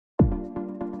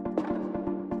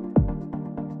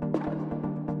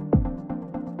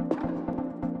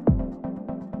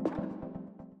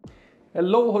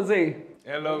Hello, Jose.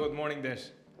 Hello, good morning, Desh.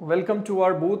 Welcome to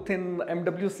our booth in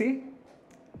MWC.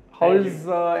 How is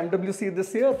MWC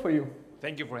this year for you?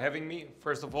 Thank you for having me,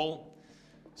 first of all.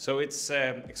 So it's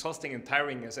exhausting and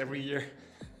tiring as every year,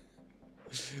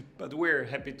 but we're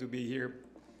happy to be here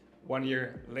 1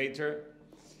 year later.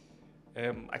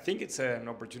 I think it's an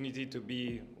opportunity to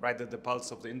be right at the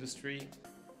pulse of the industry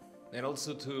and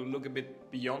also to look a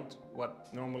bit beyond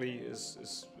what normally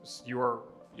is your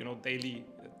daily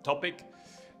topic.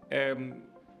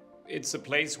 It's a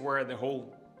place where the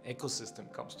whole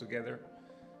ecosystem comes together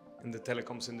in the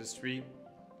telecoms industry,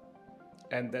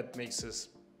 and that makes us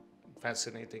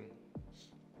fascinating.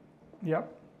 Yeah.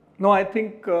 No, I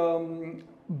think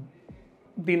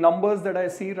the numbers that I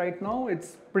see right now,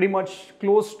 it's pretty much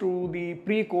close to the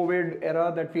pre-COVID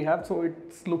era that we have. So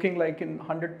it's looking like in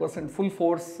 100% full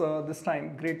force this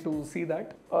time. Great to see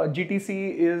that.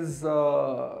 GTC is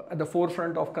at the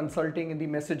forefront of consulting in the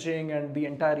messaging and the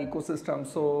entire ecosystem.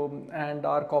 So, and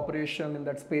our cooperation in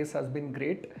that space has been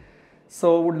great.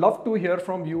 So would love to hear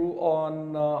from you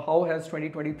on how has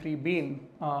 2023 been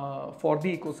for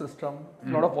the ecosystem. A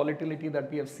lot of volatility that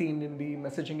we have seen in the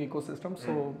messaging ecosystem.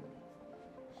 So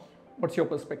what's your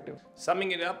perspective?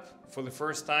 Summing it up, for the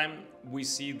first time, we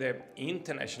see the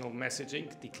international messaging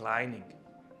declining.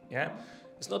 Yeah,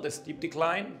 it's not a steep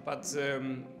decline, but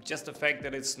just the fact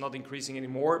that it's not increasing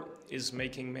anymore is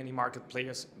making many market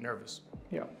players nervous.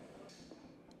 Yeah.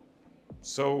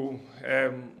 So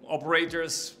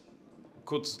operators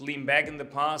could lean back in the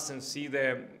past and see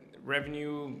the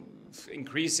revenue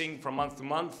increasing from month to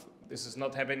month. This is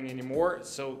not happening anymore.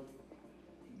 So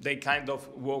they kind of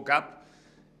woke up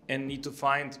and need to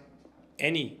find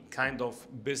any kind of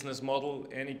business model,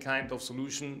 any kind of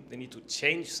solution. They need to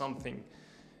change something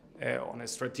on a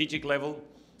strategic level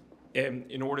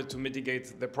in order to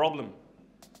mitigate the problem.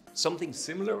 Something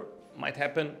similar might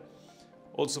happen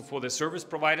also for the service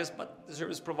providers, but the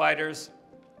service providers,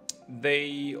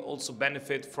 they also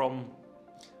benefit from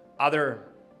other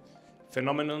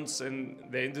phenomena in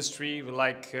the industry,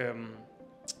 like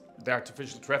the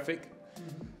artificial traffic.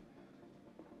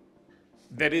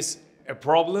 That is a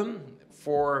problem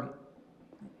for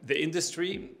the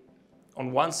industry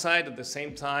on one side. At the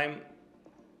same time,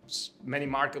 many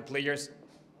market players,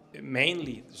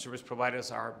 mainly the service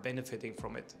providers, are benefiting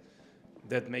from it.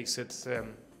 That makes it,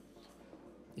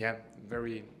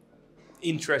 very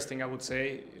interesting, I would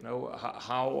say. You know,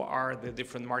 how are the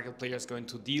different market players going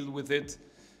to deal with it?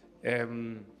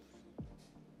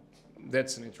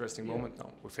 That's an interesting moment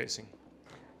now we're facing.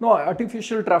 No,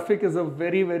 artificial traffic is a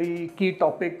very, very key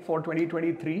topic for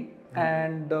 2023.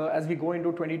 And as we go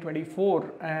into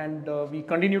 2024 and we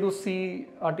continue to see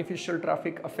artificial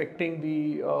traffic affecting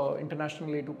the international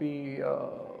A2P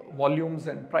volumes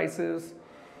and prices.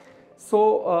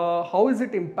 So how is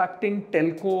it impacting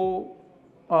telco?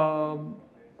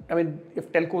 I mean,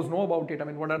 if telcos know about it, I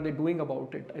mean, what are they doing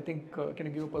about it? I think, can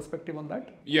you give a perspective on that?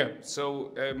 Yeah,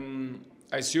 so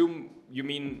I assume you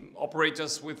mean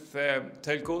operators with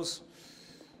telcos.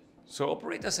 So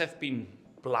operators have been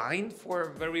blind for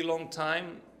a very long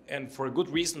time, and for a good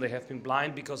reason they have been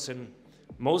blind, because in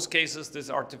most cases this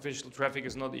artificial traffic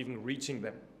is not even reaching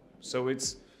them. So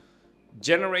it's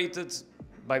generated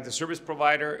by the service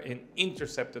provider and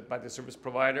intercepted by the service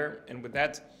provider, and with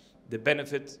that the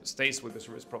benefit stays with the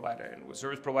service provider. And with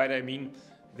service provider I mean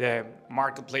the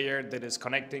market player that is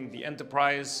connecting the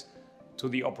enterprise to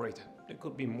the operator. There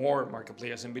could be more market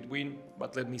players in between,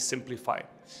 but let me simplify.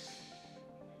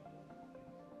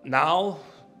 Now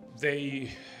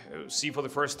they see for the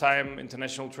first time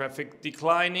international traffic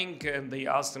declining, and they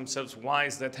ask themselves, why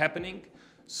is that happening?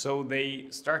 So they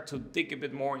start to dig a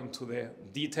bit more into the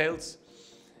details,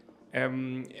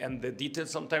 and the details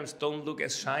sometimes don't look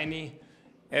as shiny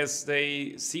as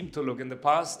they seem to look in the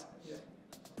past.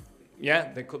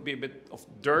 Yeah, there could be a bit of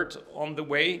dirt on the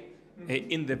way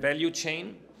in the value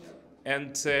chain.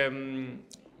 And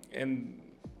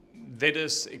that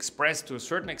is expressed to a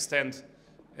certain extent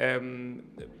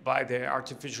by the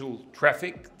artificial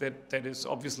traffic that is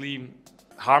obviously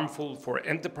harmful for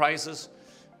enterprises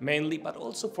mainly, but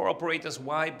also for operators.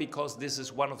 Why? Because this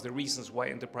is one of the reasons why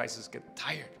enterprises get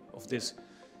tired of this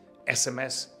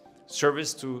SMS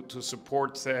service to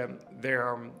support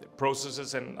their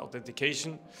processes and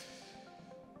authentication.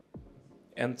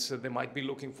 And they might be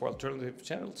looking for alternative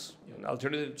channels. And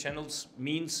alternative channels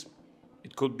means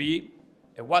it could be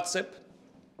a WhatsApp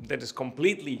that is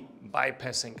completely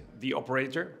bypassing the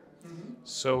operator.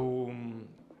 So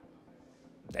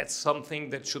that's something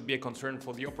that should be a concern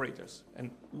for the operators.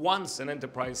 And once an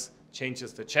enterprise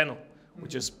changes the channel,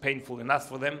 which is painful enough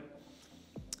for them,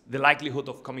 the likelihood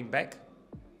of coming back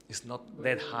is not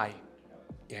that high.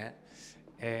 Yeah.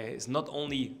 It's not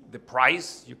only the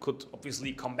price. You could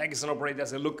obviously come back as an operator and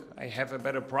say, look, I have a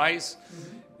better price.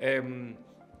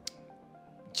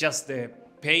 Just the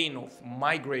pain of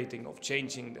migrating, of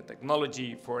changing the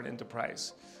technology for an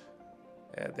enterprise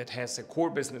that has a core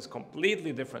business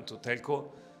completely different to telco,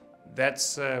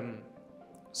 that's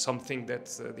something that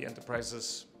the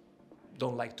enterprises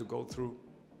don't like to go through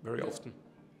very often.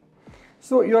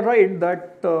 So you're right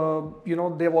that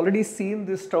they've already seen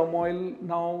this turmoil.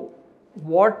 Now,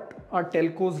 what are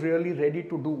telcos really ready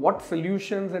to do? What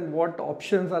solutions and what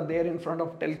options are there in front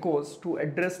of telcos to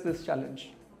address this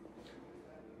challenge?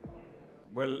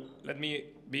 Well, let me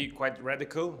be quite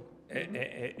radical.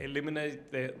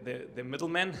 Eliminate the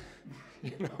middleman,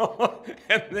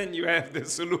 and then you have the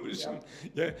solution.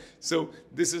 Yeah. So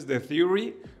this is the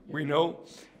theory. We know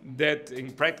that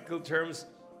in practical terms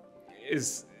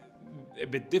is a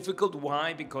bit difficult.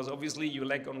 Why? Because obviously you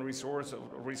lack on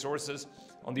resources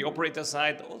on the operator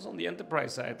side, also on the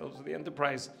enterprise side. Also the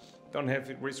enterprise don't have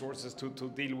resources to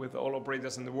deal with all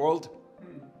operators in the world.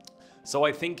 So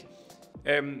I think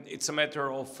it's a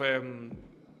matter of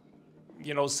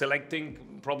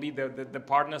selecting probably the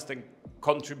partners that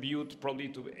contribute probably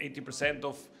to 80%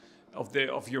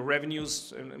 of your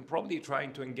revenues, and probably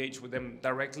trying to engage with them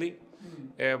directly.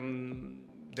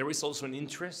 There is also an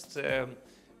interest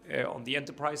on the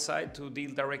enterprise side to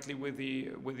deal directly with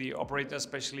the operator,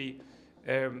 especially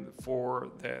for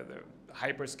the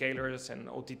hyperscalers and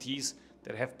OTTs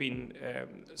that have been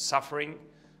suffering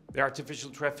the artificial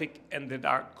traffic and that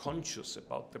are conscious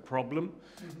about the problem.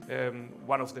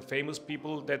 One of the famous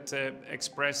people that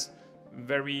expressed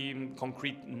very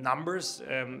concrete numbers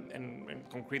and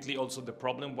concretely also the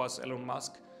problem was Elon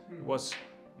Musk. It was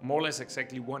more or less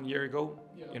exactly 1 year ago.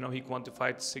 He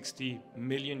quantified $60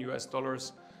 million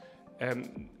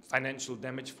financial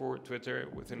damage for Twitter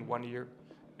within 1 year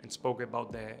and spoke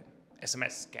about the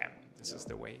SMS scam. This is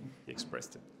the way he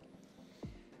expressed it.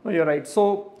 No, you're right.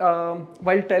 So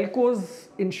while telcos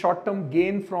in short term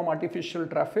gain from artificial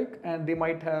traffic, and they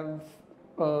might have,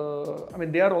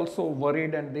 they are also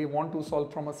worried and they want to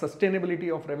solve from a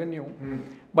sustainability of revenue,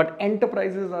 but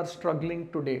enterprises are struggling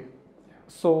today.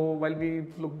 So while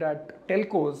we've looked at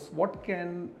telcos, what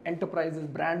can enterprises,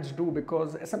 brands do?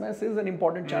 Because SMS is an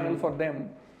important channel for them.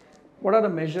 What are the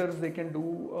measures they can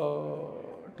do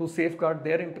to safeguard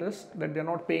their interest, that they're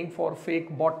not paying for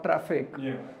fake bot traffic,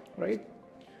 right?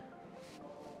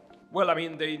 Well,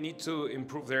 they need to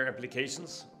improve their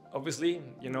applications, obviously.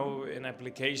 An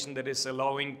application that is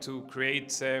allowing to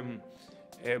create 5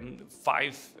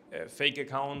 fake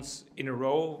accounts in a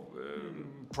row,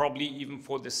 probably even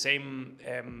for the same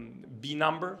B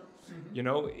number,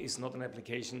 is not an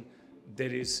application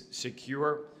that is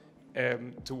secure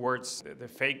towards the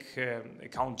fake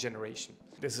account generation.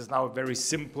 This is now a very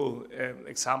simple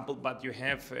example, but you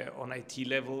have on IT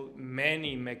level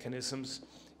many mechanisms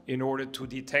in order to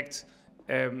detect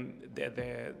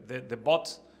the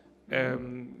bot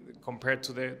compared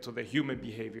to the human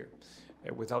behavior,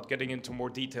 without getting into more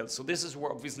details. So this is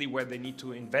obviously where they need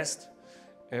to invest.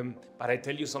 But I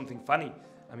tell you something funny.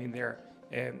 There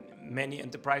are many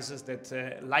enterprises that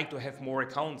like to have more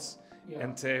accounts,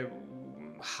 and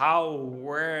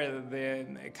where the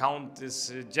account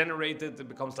is generated, it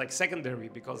becomes like secondary,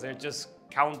 because they're just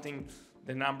counting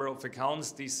the number of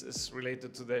accounts. This is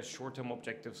related to the short-term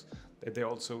objectives that they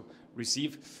also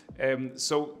receive.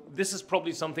 So this is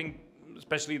probably something,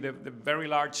 especially the very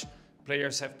large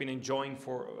players have been enjoying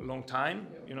for a long time.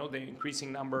 The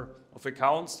increasing number of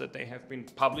accounts that they have been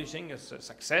publishing as a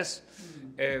success.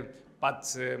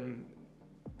 But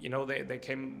there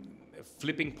came a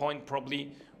flipping point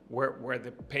probably where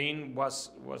the pain was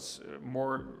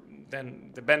more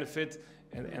than the benefit,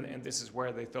 and this is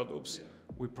where they thought, oops,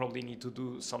 we probably need to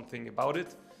do something about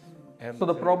it. And so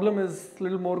the problem is a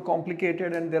little more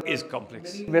complicated, and there is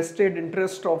complex. Vested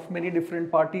interest of many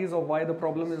different parties of why the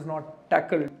problem is not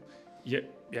tackled. Yeah.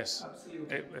 Yes.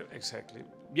 Absolutely. Exactly.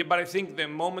 Yeah, but I think the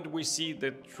moment we see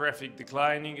the traffic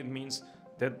declining, it means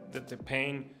that the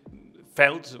pain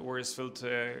felt or is felt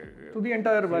to the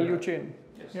entire value chain.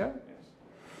 Yes. Yeah.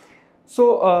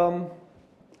 So,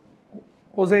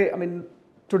 Jose,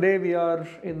 today we are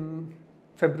in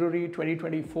February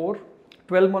 2024.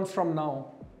 12 months from now,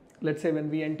 let's say when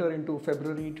we enter into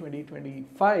February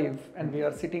 2025, and we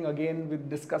are sitting again with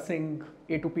discussing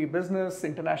A2P business,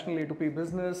 international A2P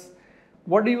business,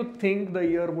 what do you think the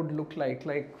year would look like?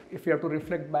 Like, if you have to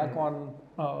reflect back on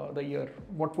the year,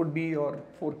 what would be your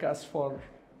forecast for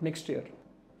next year?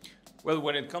 Well,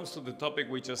 when it comes to the topic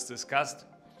we just discussed,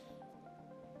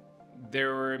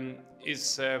 there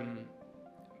is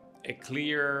a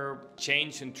clear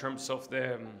change in terms of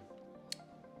the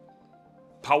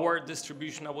power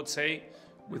distribution, I would say,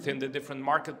 within the different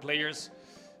market players.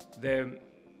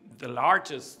 The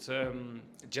largest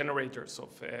generators of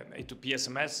A2P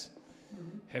SMS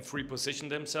have repositioned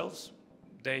themselves.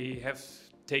 They have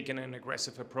taken an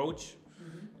aggressive approach,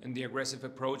 and the aggressive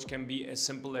approach can be as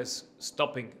simple as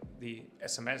stopping the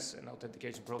SMS and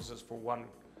authentication process for one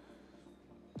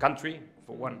country,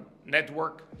 for one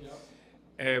network.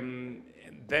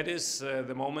 That is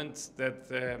the moment that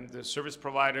the service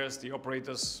providers, the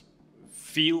operators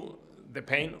feel the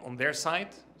pain on their side.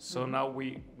 So now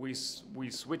we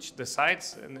switch the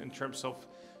sides in terms of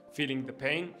feeling the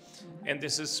pain. And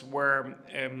this is where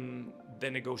the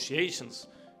negotiations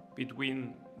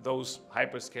between those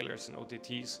hyperscalers and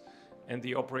OTTs and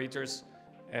the operators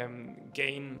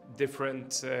gain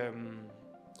different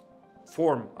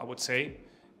form, I would say,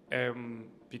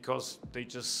 because they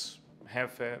just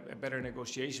have a better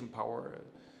negotiation power.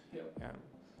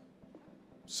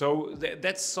 So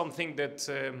that's something that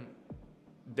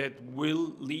that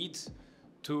will lead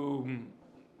to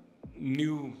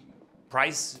new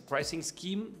pricing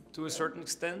scheme to a certain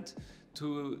extent,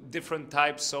 to different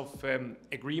types of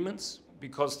agreements,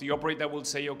 because the operator will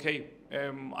say, okay,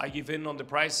 I give in on the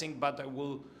pricing, but I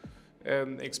will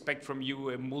expect from you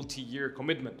a multi-year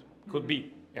commitment. Could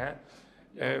be, yeah.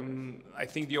 I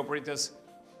think the operators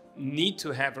need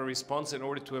to have a response in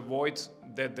order to avoid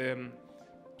that the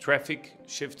traffic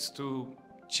shifts to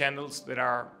channels that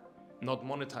are not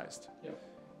monetized.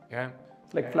 Yeah.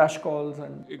 Like flash calls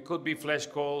and... It could be flash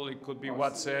call, it could be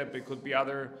WhatsApp, it could be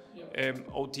other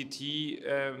OTT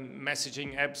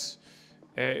messaging apps.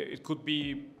 It could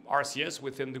be RCS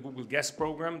within the Google Guest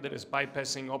program that is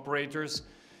bypassing operators.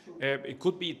 It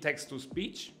could be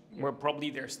text-to-speech, where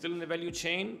probably they're still in the value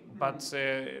chain, but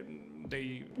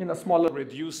they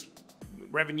reduce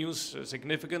revenues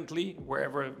significantly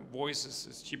wherever voice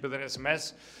is cheaper than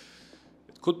SMS.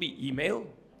 It could be email.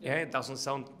 Yeah, it doesn't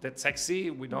sound that sexy.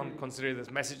 We don't consider it as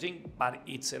messaging, but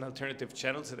it's an alternative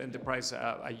channel that enterprises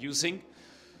are using.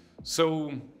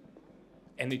 So,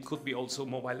 and it could be also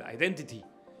mobile identity.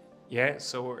 Yeah,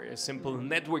 so a simple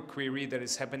network query that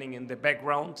is happening in the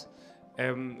background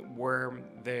where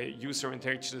the user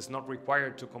interaction is not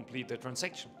required to complete the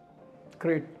transaction.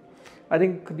 Great. I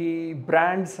think the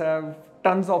brands have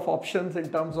tons of options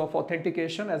in terms of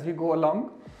authentication as we go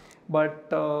along.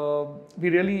 But we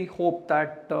really hope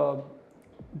that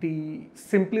the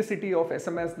simplicity of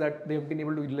SMS that they've been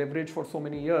able to leverage for so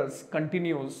many years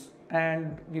continues,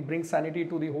 and we bring sanity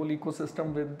to the whole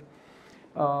ecosystem with,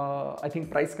 I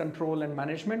think, price control and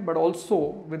management, but also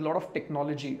with a lot of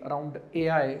technology around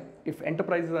AI. If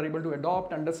enterprises are able to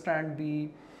adopt, understand the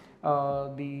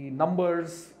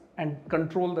numbers and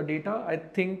control the data, I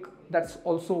think that's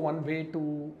also one way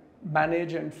to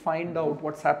manage and find out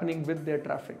what's happening with their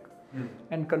traffic.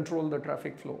 And control the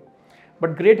traffic flow.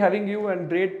 But great having you, and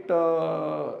great,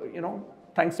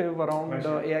 thanks to you around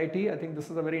AIT. I think this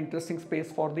is a very interesting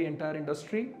space for the entire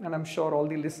industry, and I'm sure all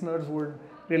the listeners would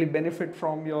really benefit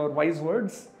from your wise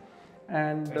words.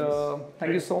 And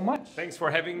thank you so much. Thanks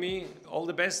for having me. All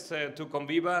the best to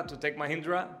Comviva, to Tech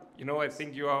Mahindra. I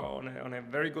think you are on a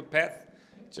very good path.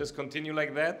 Just continue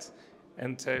like that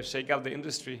and shake up the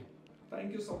industry.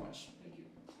 Thank you so much.